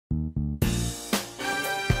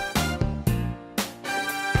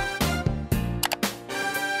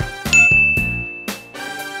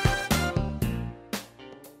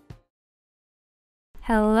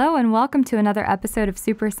Hello and welcome to another episode of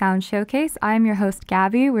Super Sound Showcase. I'm your host,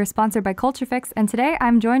 Gabby. We're sponsored by Culture Fix, and today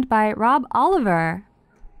I'm joined by Rob Oliver.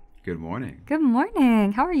 Good morning. Good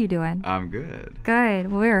morning. How are you doing? I'm good.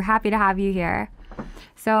 Good. Well, we're happy to have you here.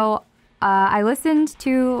 So I listened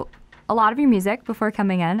to a lot of your music before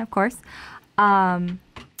coming in, of course. Guitar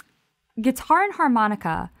and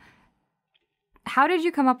harmonica. How did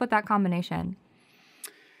you come up with that combination?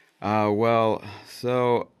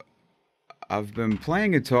 So I've been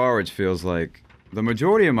playing guitar, which feels like the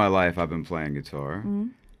majority of my life I've been playing guitar.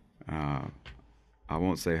 Mm-hmm. I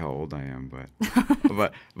won't say how old I am,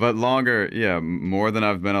 but longer, more than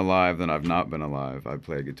I've been alive than I've not been alive, I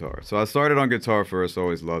play guitar. So I started on guitar first,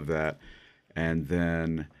 always loved that. And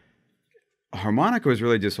then harmonica was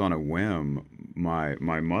really just on a whim. My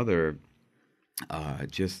mother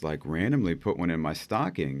just like randomly put one in my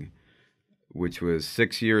stocking, which was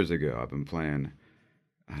 6 years ago. I've been playing,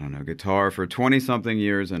 I don't know, guitar for 20-something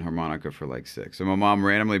years and harmonica for like 6. So my mom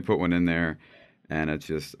randomly put one in there, and I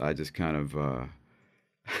just kind of, I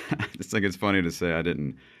just think it's funny to say I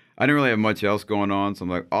didn't really have much else going on, so I'm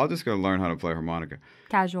like, I'll just go learn how to play harmonica.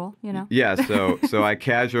 Casual, you know? Yeah, so I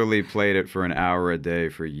casually played it for an hour a day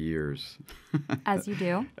for years. As you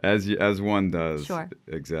do. As one does. Sure.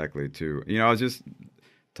 Exactly, too. You know, I was just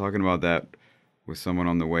talking about that with someone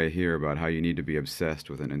on the way here about how you need to be obsessed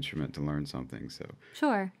with an instrument to learn something. So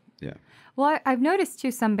Sure. Yeah. Well, I've noticed too,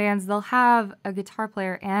 some bands, they'll have a guitar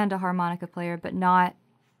player and a harmonica player, but not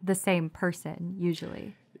the same person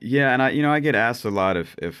usually. Yeah, and I get asked a lot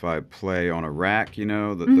if I play on a rack,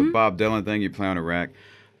 the Bob Dylan thing, you play on a rack.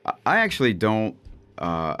 I actually don't.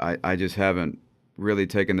 I just haven't really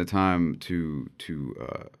taken the time to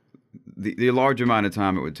the large amount of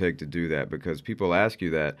time it would take to do that, because people ask you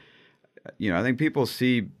that. I think people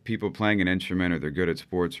see people playing an instrument, or they're good at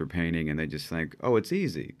sports or painting, and they just think, oh, it's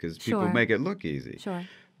easy, because people make it look easy. Sure.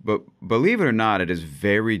 But believe it or not, it is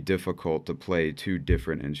very difficult to play two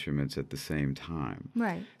different instruments at the same time.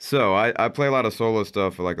 Right. So I play a lot of solo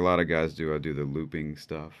stuff, like a lot of guys do. I do the looping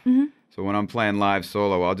stuff. Mm-hmm. So when I'm playing live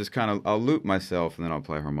solo, I'll loop myself, and then I'll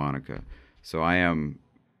play harmonica. So I am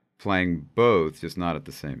playing both, just not at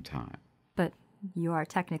the same time. But you are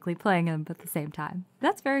technically playing them at the same time.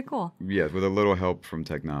 That's very cool. Yes, with a little help from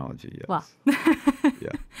technology, yes. Well.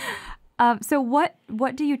 Yeah. So what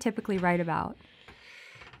do you typically write about?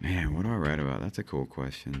 Man, what do I write about? That's a cool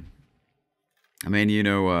question. I mean, you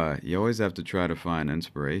always have to try to find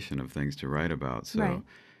inspiration of things to write about. So, right.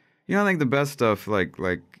 I think the best stuff, like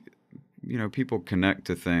people connect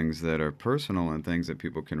to things that are personal and things that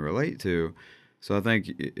people can relate to. So I think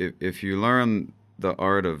if you learn the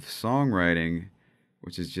art of songwriting,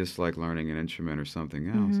 which is just like learning an instrument or something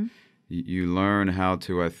else, mm-hmm. you learn how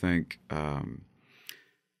to, I think,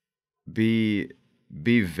 be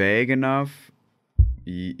vague enough,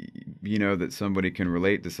 that somebody can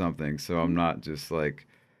relate to something. So I'm not just like,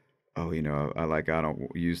 oh, I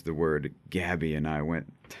don't use the word Gabby and I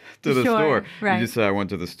went to the store. Right. You just say I went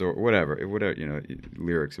to the store, whatever,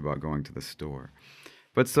 lyrics about going to the store.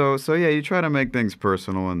 But so yeah, you try to make things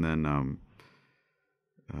personal, and then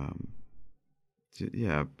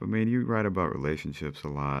yeah, I mean, you write about relationships a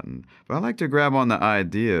lot, but I like to grab on the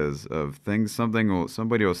ideas of things.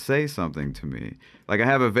 Somebody will say something to me. Like I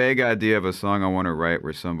have a vague idea of a song I want to write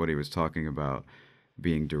where somebody was talking about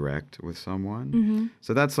being direct with someone. Mm-hmm.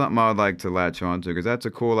 So that's something I would like to latch on to, because that's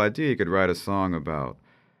a cool idea. You could write a song about,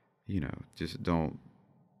 just don't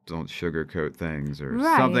sugarcoat things, or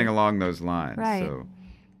something along those lines. Right. So,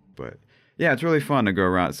 but yeah, it's really fun to go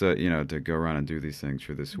around. So to go around and do these things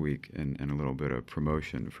for this week, and a little bit of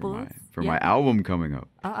promotion for my album coming up.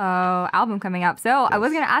 Album coming up. So yes. I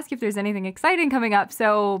was going to ask you if there's anything exciting coming up.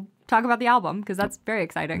 So talk about the album, because that's very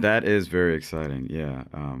exciting. That is very exciting. Yeah,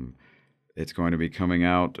 it's going to be coming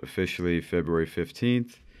out officially February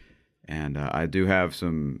 15th, and I do have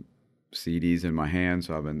some CDs in my hand,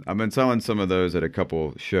 so I've been selling some of those at a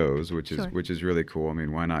couple shows, which is really cool. I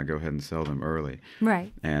mean, why not go ahead and sell them early?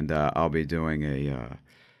 Right. And I'll be doing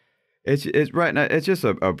it's right now. It's just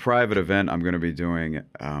a private event I'm going to be doing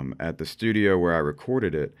at the studio where I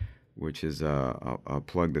recorded it, which is I'll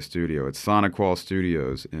plug the studio. It's Sonic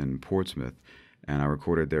Studios in Portsmouth, and I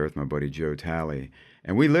recorded there with my buddy Joe Talley.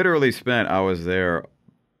 And we literally I was there.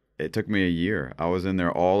 It took me a year. I was in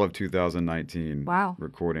there all of 2019. Wow.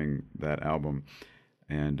 Recording that album.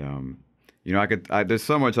 And, there's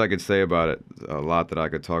so much I could say about it, a lot that I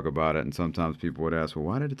could talk about it. And sometimes people would ask, well,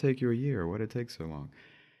 why did it take you a year? Why did it take so long?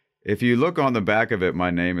 If you look on the back of it,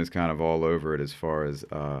 my name is kind of all over it, as far as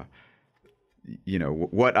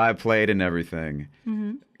what I played and everything.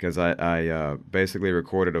 Mm-hmm. Because I basically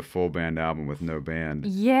recorded a full band album with no band.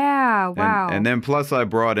 Yeah, wow. And then plus I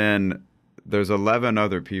brought in, there's 11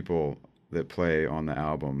 other people that play on the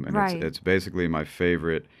album. And Right. it's basically my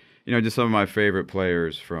favorite, just some of my favorite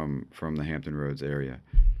players from the Hampton Roads area.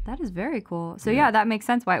 That is very cool. So yeah, that makes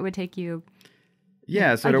sense why it would take you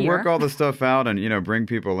Yeah, so a to year. work all the stuff out and, bring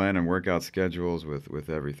people in and work out schedules with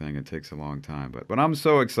everything, it takes a long time. But I'm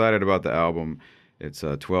so excited about the album. It's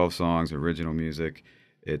 12 songs, original music.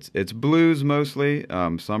 It's blues mostly.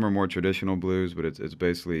 Some are more traditional blues, but it's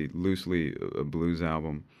basically loosely a blues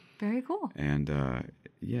album. Very cool. And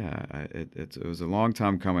it was a long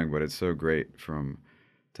time coming, but it's so great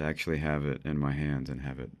to actually have it in my hands and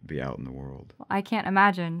have it be out in the world. Well, I can't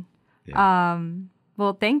imagine. Yeah.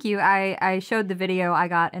 Well, thank you. I showed the video. I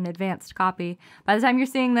got an advanced copy. By the time you're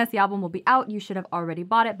seeing this, the album will be out. You should have already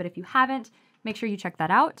bought it, but if you haven't, make sure you check that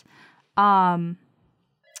out.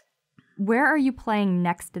 Where are you playing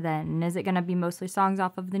next then? Is it going to be mostly songs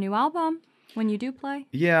off of the new album when you do play?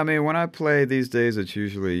 Yeah, I mean, when I play these days, it's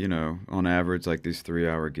usually, on average, like these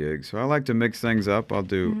 3-hour gigs. So I like to mix things up. I'll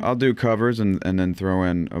do covers and then throw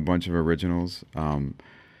in a bunch of originals.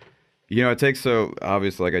 It takes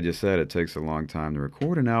obviously, like I just said, it takes a long time to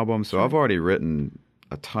record an album. So I've already written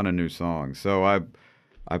a ton of new songs. So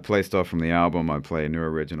I play stuff from the album. I play new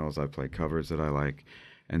originals. I play covers that I like.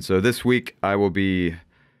 And so this week I will be,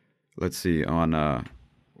 let's see, on,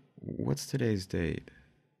 what's today's date?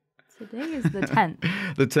 Today is the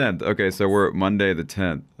 10th. The 10th. Okay, so we're at Monday the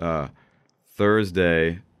 10th.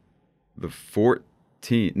 Thursday the 14th.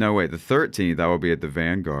 No, wait, the 13th, I will be at the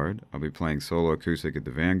Vanguard. I'll be playing solo acoustic at the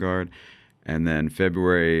Vanguard. And then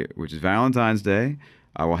February, which is Valentine's Day,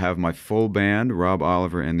 I will have my full band, Rob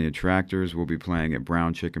Oliver and the Attractors, will be playing at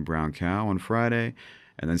Brown Chicken Brown Cow on Friday.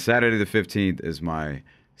 And then Saturday the 15th is my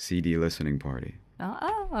CD listening party.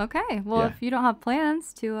 Oh, okay. Well, if you don't have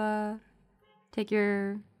plans to take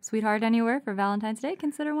your sweetheart anywhere for Valentine's Day,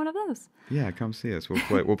 consider one of those. Yeah, come see us.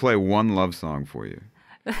 We'll play one love song for you.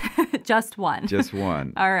 Just one. Just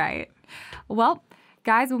one. All right. Well,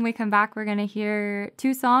 guys, when we come back, we're going to hear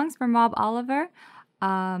 2 songs from Rob Oliver.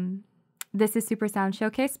 This is Super Sound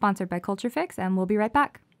Showcase, sponsored by Culture Fix, and we'll be right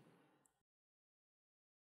back.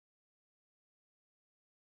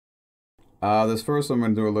 This first I'm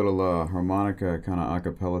going to do a little harmonica kind of a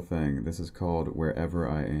cappella thing. This is called Wherever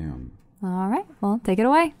I Am. All right. Well, take it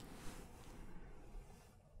away.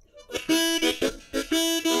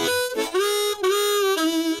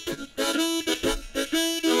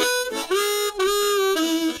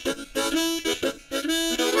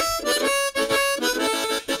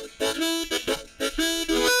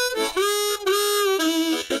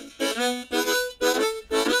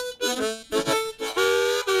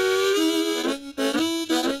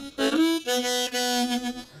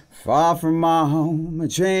 Far from my home, a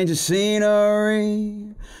change of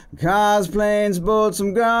scenery. Cars, planes, boats,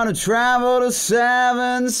 I'm gonna travel to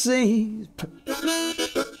 7 seas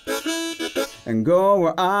and go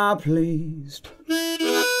where I please.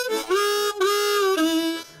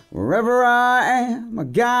 Wherever I am, I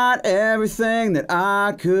got everything that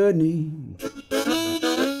I could need.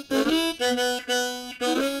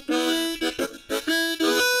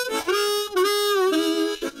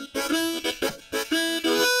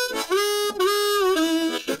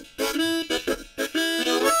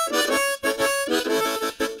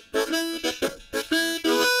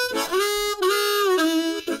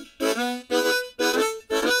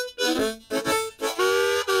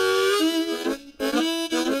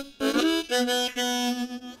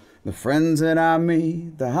 The friends that I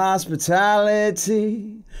meet, the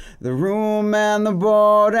hospitality, the room and the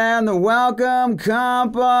board and the welcome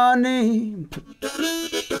company.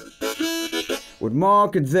 What more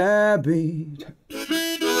could there be?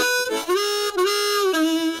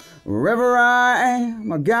 Wherever I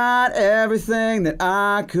am, I got everything that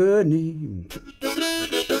I could need.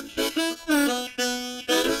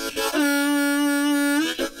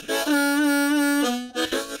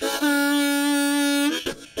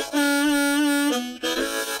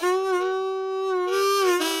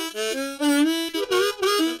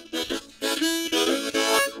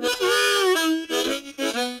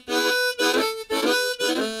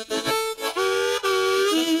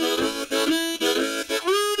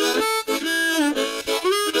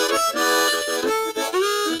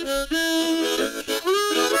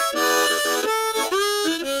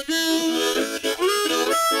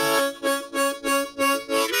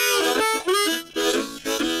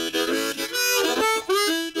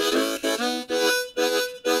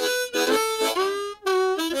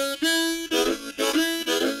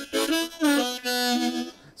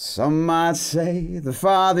 Some might say the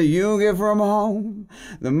farther you get from home,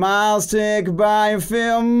 the miles tick by and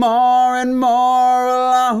feel more and more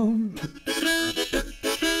alone.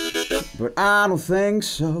 But I don't think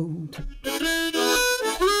so.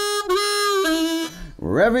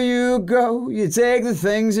 Wherever you go, you take the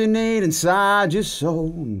things you need inside your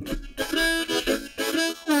soul.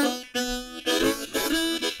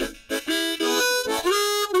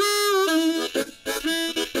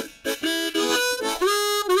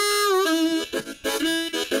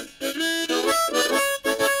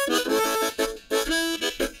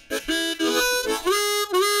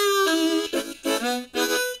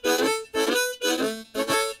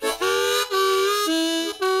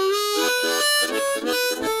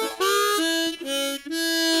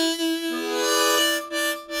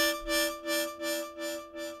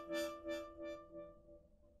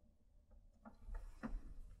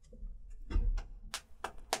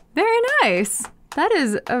 Very nice. That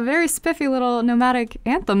is a very spiffy little nomadic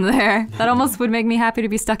anthem there. That almost would make me happy to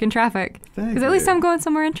be stuck in traffic. Because at least I'm going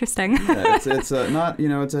somewhere interesting. Yeah, it's a, not, you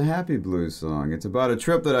know, it's a happy blues song. It's about a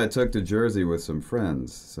trip that I took to Jersey with some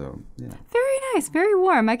friends. So, yeah. Very nice, very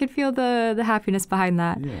warm. I could feel the happiness behind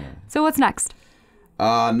that. Yeah. So what's next?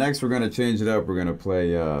 Next, we're going to change it up. We're going to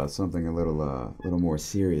play something a little more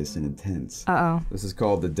serious and intense. Uh-oh. This is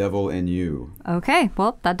called The Devil in You. Okay,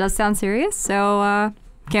 well, that does sound serious, so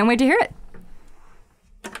can't wait to hear it.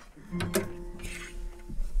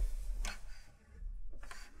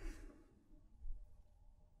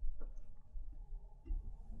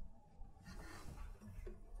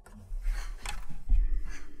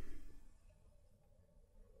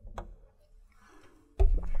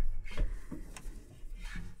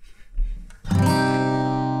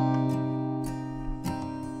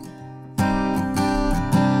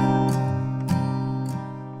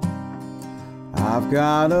 I've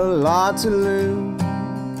got a lot to lose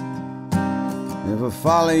if I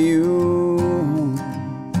follow you home.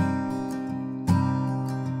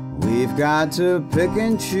 We've got to pick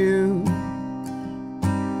and choose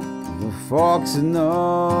the forks in the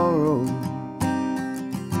road.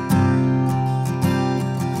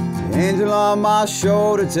 The angel on my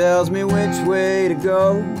shoulder tells me which way to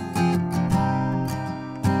go.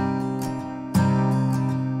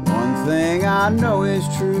 One thing I know is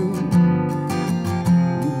true: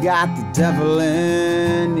 you got the devil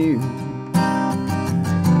in you.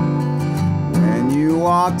 When you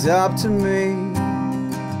walked up to me,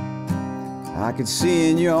 I could see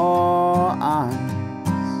in your eyes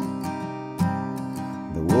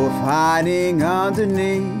the wolf hiding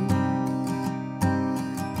underneath.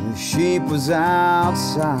 The sheep was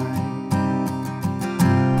outside.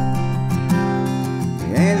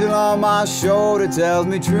 The angel on my shoulder tells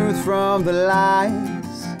me truth from the lies.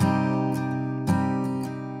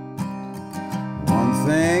 One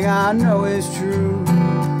thing I know is true: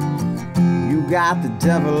 you got the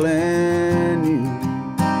devil in you.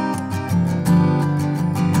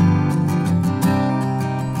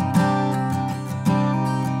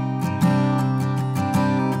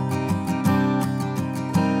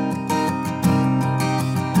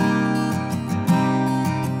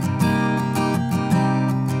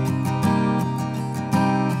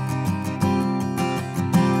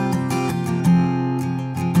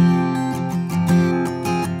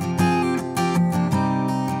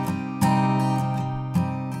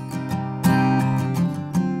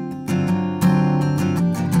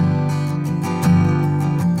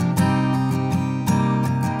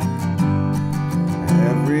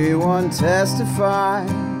 Everyone testifies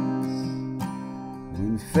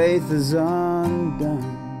when faith is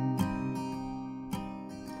undone,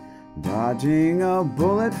 dodging a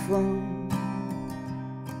bullet from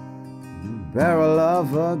the barrel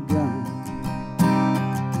of a gun.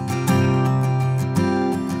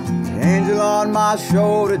 The angel on my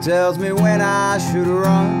shoulder tells me when I should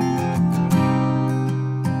run.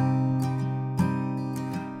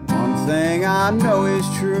 One thing I know is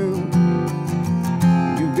true: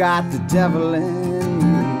 you got the devil in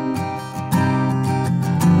you.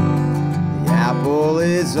 The apple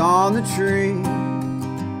is on the tree.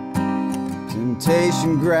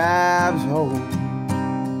 Temptation grabs hold.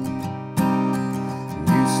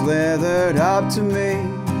 You slithered up to me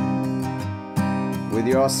with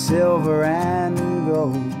your silver and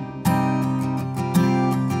gold.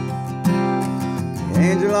 The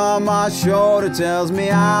angel on my shoulder tells me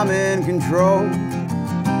I'm in control.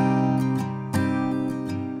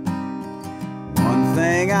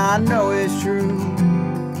 Thing I know is true: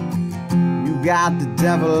 you got the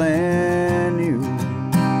devil in you.